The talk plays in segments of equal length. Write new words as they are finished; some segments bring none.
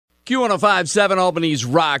Q105.7 Albany's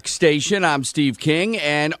rock station. I'm Steve King,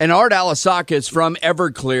 and Art Alexakis from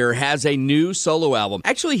Everclear has a new solo album.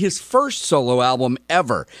 Actually, his first solo album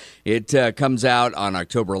ever. It comes out on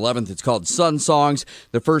October 11th. It's called Sun Songs.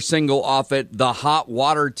 The first single off it, The Hot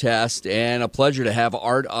Water Test, and a pleasure to have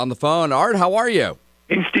Art on the phone. Art, how are you?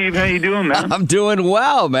 Hey, Steve, how you doing, man? I'm doing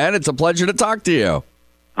well, man. It's a pleasure to talk to you.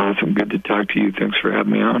 Awesome. Good to talk to you. Thanks for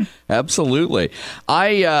having me on. Absolutely.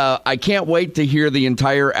 I can't wait to hear the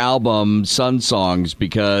entire album, Sun Songs,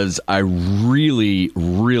 because I really,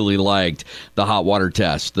 really liked The Hot Water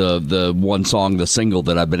Test, the one song, the single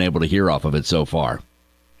that I've been able to hear off of it so far.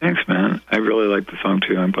 Thanks, man. I really like the song,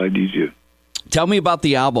 too. I'm glad you do. Tell me about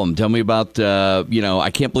the album. Tell me about, I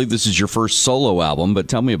can't believe this is your first solo album, but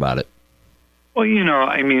tell me about it. Well,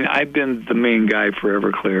 I've been the main guy for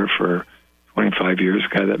Everclear for 25 years.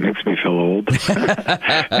 God, that makes me feel old.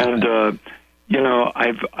 And,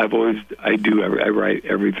 I write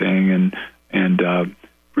everything and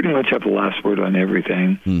pretty much have the last word on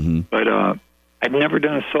everything. Mm-hmm. But I'd never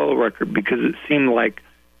done a solo record because it seemed like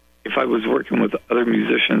if I was working with other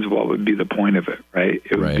musicians, what would be the point of it, right?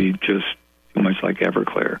 It would be just too much like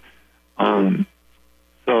Everclear.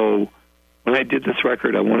 So when I did this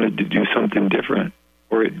record, I wanted to do something different,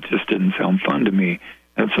 or it just didn't sound fun to me.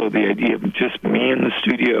 And so the idea of just me in the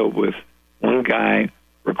studio with one guy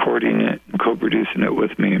recording it and co-producing it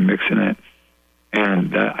with me and mixing it,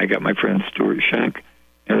 and I got my friend Stuart Schenck,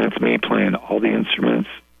 and that's me playing all the instruments,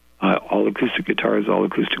 all acoustic guitars, all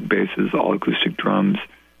acoustic basses, all acoustic drums,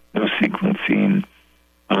 no sequencing,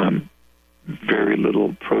 very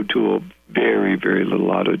little Pro Tool, very, very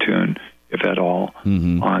little auto-tune, if at all,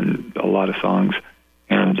 on a lot of songs.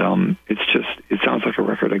 And it sounds like a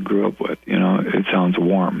record I grew up with. It sounds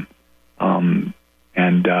warm, and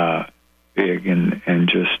big, and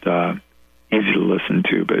just easy to listen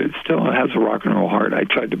to. But it still has a rock and roll heart. I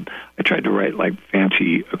tried to write like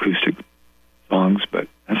fancy acoustic songs, but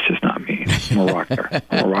that's just not me. I'm a rocker.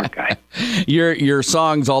 I'm a rock guy. Your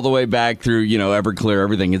songs all the way back through, Everclear,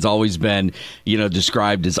 everything, has always been,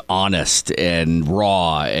 described as honest and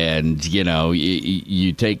raw. And,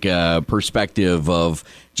 you take a perspective of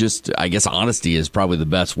just, I guess, honesty is probably the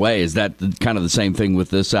best way. Is that kind of the same thing with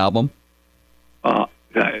this album?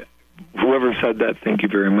 Whoever said that, thank you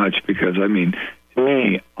very much. Because, to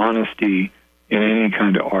me, honesty in any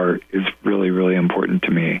kind of art is really, really important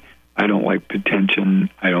to me. I don't like pretension.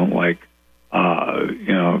 I don't like,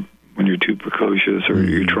 when you're too precocious or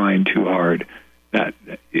you're trying too hard. That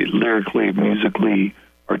lyrically, musically,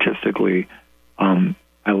 artistically,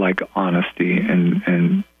 I like honesty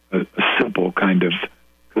and a simple kind of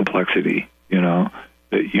complexity.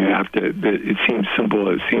 That you have to. That it seems simple.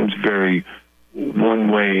 It seems very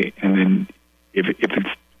one way, and then if it's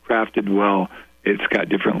crafted well, it's got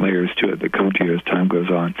different layers to it that come to you as time goes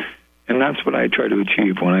on. And that's what I try to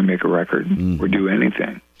achieve when I make a record or do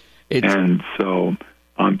anything. And so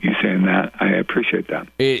you saying that, I appreciate that.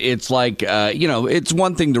 It's like, it's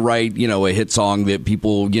one thing to write, a hit song that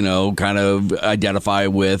people, kind of identify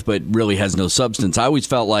with, but really has no substance. I always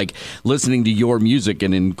felt like listening to your music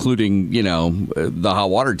and including, the Hot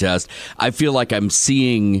Water Test, I feel like I'm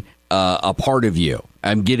seeing a part of you.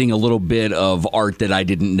 I'm getting a little bit of art that I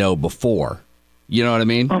didn't know before. You know what I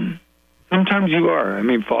mean? Sometimes you are.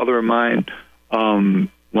 Father of Mine,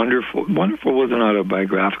 Wonderful wasn't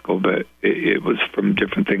autobiographical, but it was from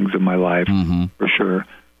different things in my life, for sure.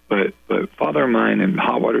 But Father of Mine and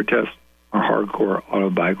Hot Water Test are hardcore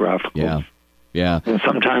autobiographical. Yeah. And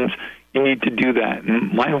sometimes you need to do that.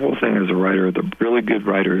 And my whole thing as a writer, the really good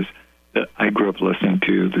writers that I grew up listening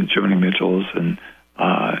to, the Joni Mitchells and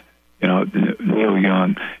Neil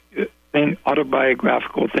Young,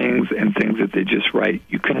 autobiographical things and things that they just write,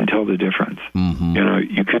 you couldn't tell the difference.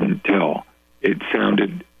 You couldn't tell. It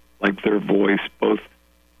sounded like their voice, both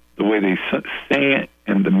the way they sang it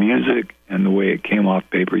and the music and the way it came off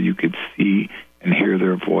paper, you could see and hear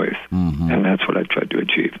their voice. And that's what I tried to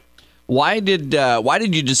achieve. Why did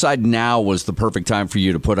you decide now was the perfect time for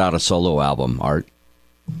you to put out a solo album, Art?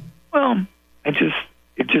 Well, it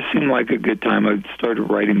just seemed like a good time. I started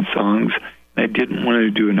writing songs. I didn't want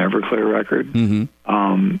to do an Everclear record.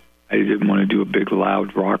 I didn't want to do a big,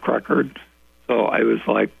 loud rock record. So I was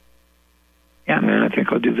like, yeah, man, I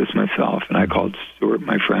think I'll do this myself. And I called Stuart,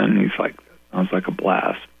 my friend, and he's like, that sounds like a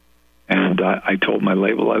blast. And I told my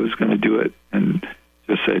label I was going to do it and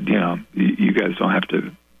just said, you guys don't have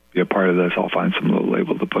to be a part of this. I'll find some little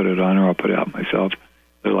label to put it on, or I'll put it out myself.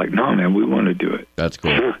 They're like, no, man, we want to do it. That's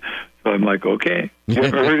cool. So I'm like, okay, you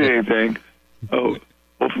haven't heard anything. Oh,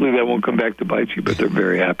 hopefully that won't come back to bite you, but they're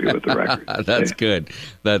very happy with the record. That's good.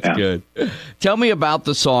 That's good. Tell me about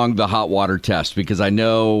the song, The Hot Water Test, because I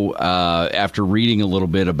know after reading a little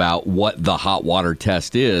bit about what the hot water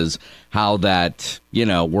test is, how that,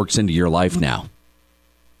 works into your life now.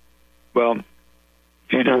 Well, if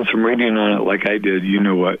you've done some reading on it like I did, you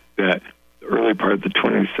know that the early part of the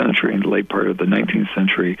 20th century and the late part of the 19th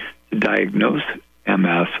century to diagnose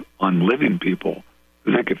MS on living people,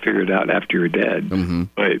 because they could figure it out after you're dead. Mm-hmm.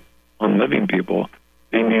 But on living people,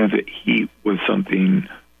 they knew that heat was something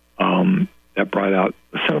that brought out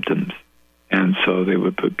the symptoms. And so they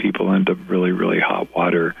would put people into really, really hot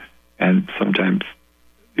water, and sometimes,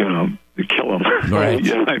 they kill them. Right.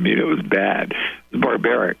 I mean, it was bad. It was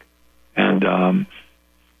barbaric. And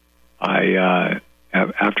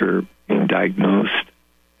after being diagnosed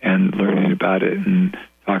and learning about it and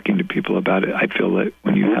talking to people about it, I feel that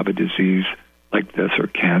when you have a disease like this, or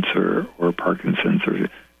cancer, or Parkinson's, or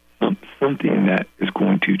something that is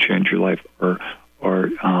going to change your life, or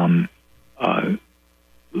Lou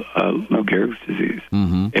Gehrig's disease,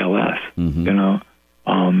 mm-hmm. ALS, mm-hmm.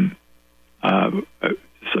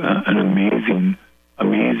 An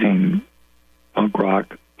amazing punk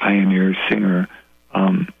rock pioneer singer,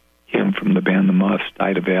 Kim from the band The Muffs,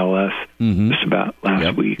 died of ALS mm-hmm. just about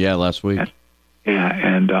last week. Yeah, last week.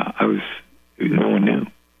 And no one knew.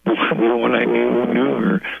 No one I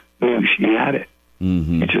knew she had it.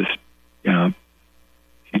 Mm-hmm. She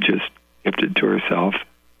just kept it to herself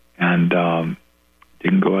and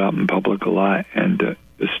didn't go out in public a lot, and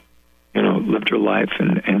just lived her life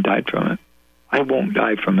and died from it. I won't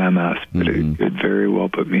die from MS, but mm-hmm. it could very well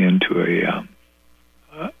put me into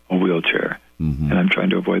a wheelchair. Mm-hmm. And I'm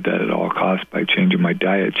trying to avoid that at all costs by changing my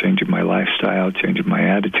diet, changing my lifestyle, changing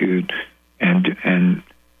my attitude, and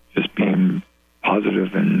just being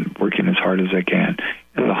positive and working as hard as I can.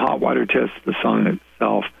 And the Hot Water Test, the song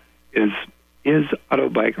itself, is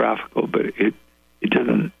autobiographical, but it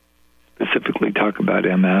doesn't specifically talk about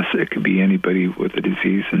MS. It could be anybody with a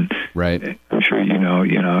disease, and right. I'm sure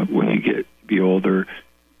when you get to be older,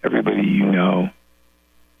 everybody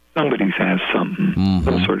somebody has something, mm-hmm.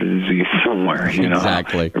 some sort of disease somewhere.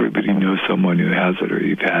 Exactly. Everybody knows someone who has it, or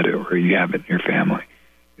you've had it, or you have it in your family.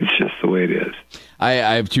 It's just the way it is. I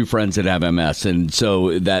have two friends that have MS, and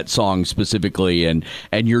so that song specifically and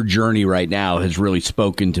your journey right now has really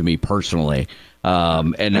spoken to me personally.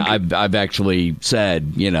 And I've actually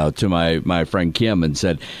said, to my friend Kim, and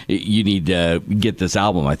said, you need to get this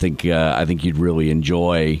album. I think you'd really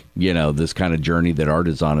enjoy, this kind of journey that Art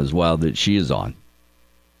is on as well, that she is on.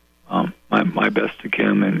 My best to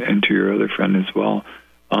Kim and to your other friend as well.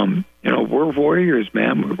 We're warriors,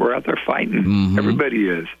 man. We're out there fighting. Mm-hmm. Everybody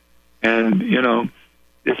is. And,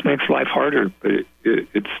 this makes life harder, but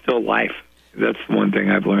it's still life. That's the one thing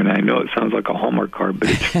I've learned. I know it sounds like a Hallmark card, but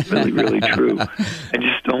it's really, really true. I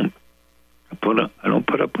just don't put up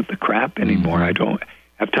with the crap anymore. Mm-hmm. I don't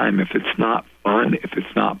have time. If it's not fun, if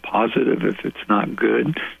it's not positive, if it's not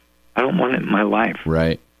good, I don't want it in my life.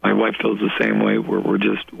 Right. My wife feels the same way. We're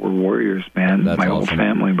warriors, man. That's my awesome. whole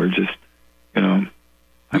family, we're just,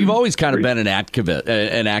 You've always kind of been an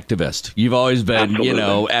activist. You've always been,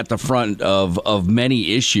 Absolutely. At the front of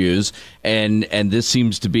many issues, and this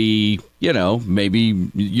seems to be, maybe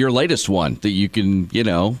your latest one that you can,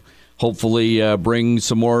 hopefully bring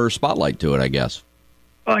some more spotlight to it, I guess.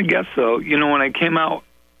 Well, I guess so. When I came out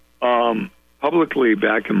publicly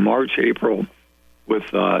back in March, April, with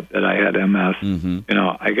that I had MS, mm-hmm.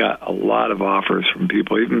 I got a lot of offers from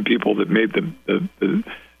people, even people that made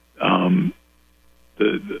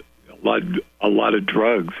a lot of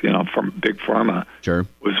drugs, from Big Pharma. Sure.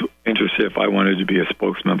 Was interested if I wanted to be a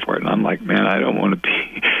spokesman for it. And I'm like, man, I don't want to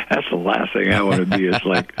be. That's the last thing I want to be, is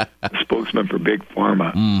like a spokesman for Big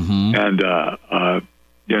Pharma. Mm-hmm. And I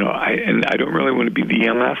don't really want to be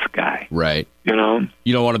the MS guy. Right. You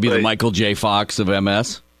don't want to be the Michael J. Fox of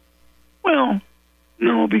MS. Well,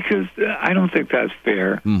 no, because I don't think that's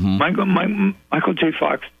fair. Mm-hmm. Michael J.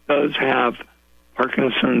 Fox does have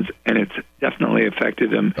Parkinson's, and it's definitely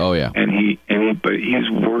affected him. Oh yeah, but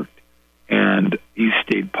he's worked and he's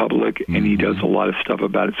stayed public, mm-hmm. and he does a lot of stuff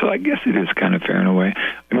about it. So I guess it is kind of fair in a way.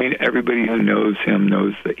 I mean, everybody who knows him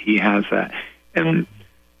knows that he has that. And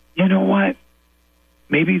you know what?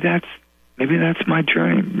 Maybe that's my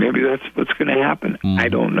journey. Maybe that's what's going to happen. Mm-hmm. I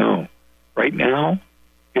don't know. Right now,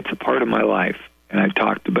 it's a part of my life, and I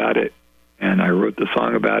talked about it, and I wrote the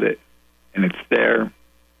song about it, and it's there.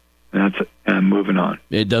 And I'm moving on.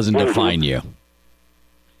 It doesn't define you.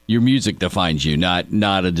 Your music defines you, not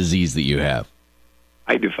a disease that you have.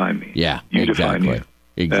 I define me. Yeah, you exactly. define you.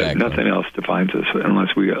 Exactly. Nothing else defines us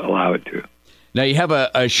unless we allow it to. Now, you have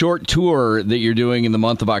a short tour that you're doing in the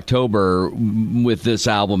month of October with this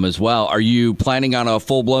album as well. Are you planning on a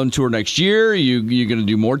full-blown tour next year? Are you going to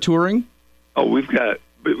do more touring? Oh, we've got,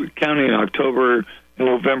 counting October and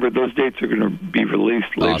November, those dates are going to be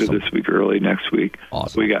released later this week, early next week.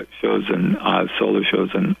 Awesome. We got shows and solo shows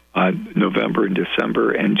in November and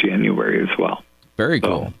December and January as well. Very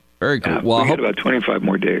cool. Very cool. Well, we got about 25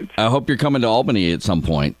 more dates. I hope you're coming to Albany at some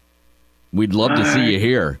point. We'd love to see you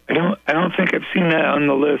here. I don't think I've seen that on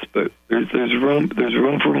the list, but there's room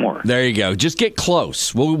for more. There you go. Just get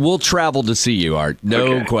close. We'll travel to see you, Art.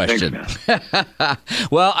 No question.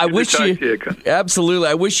 Thanks, well, I wish you absolutely.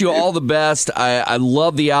 I wish you all the best. I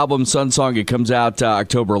love the album Sun Song. It comes out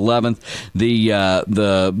October 11th.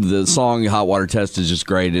 The song Hot Water Test is just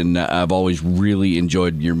great, and I've always really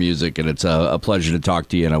enjoyed your music, and it's a pleasure to talk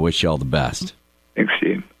to you. And I wish you all the best. Thanks,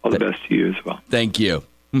 Steve. All the best to you as well. Thank you.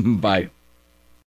 Bye.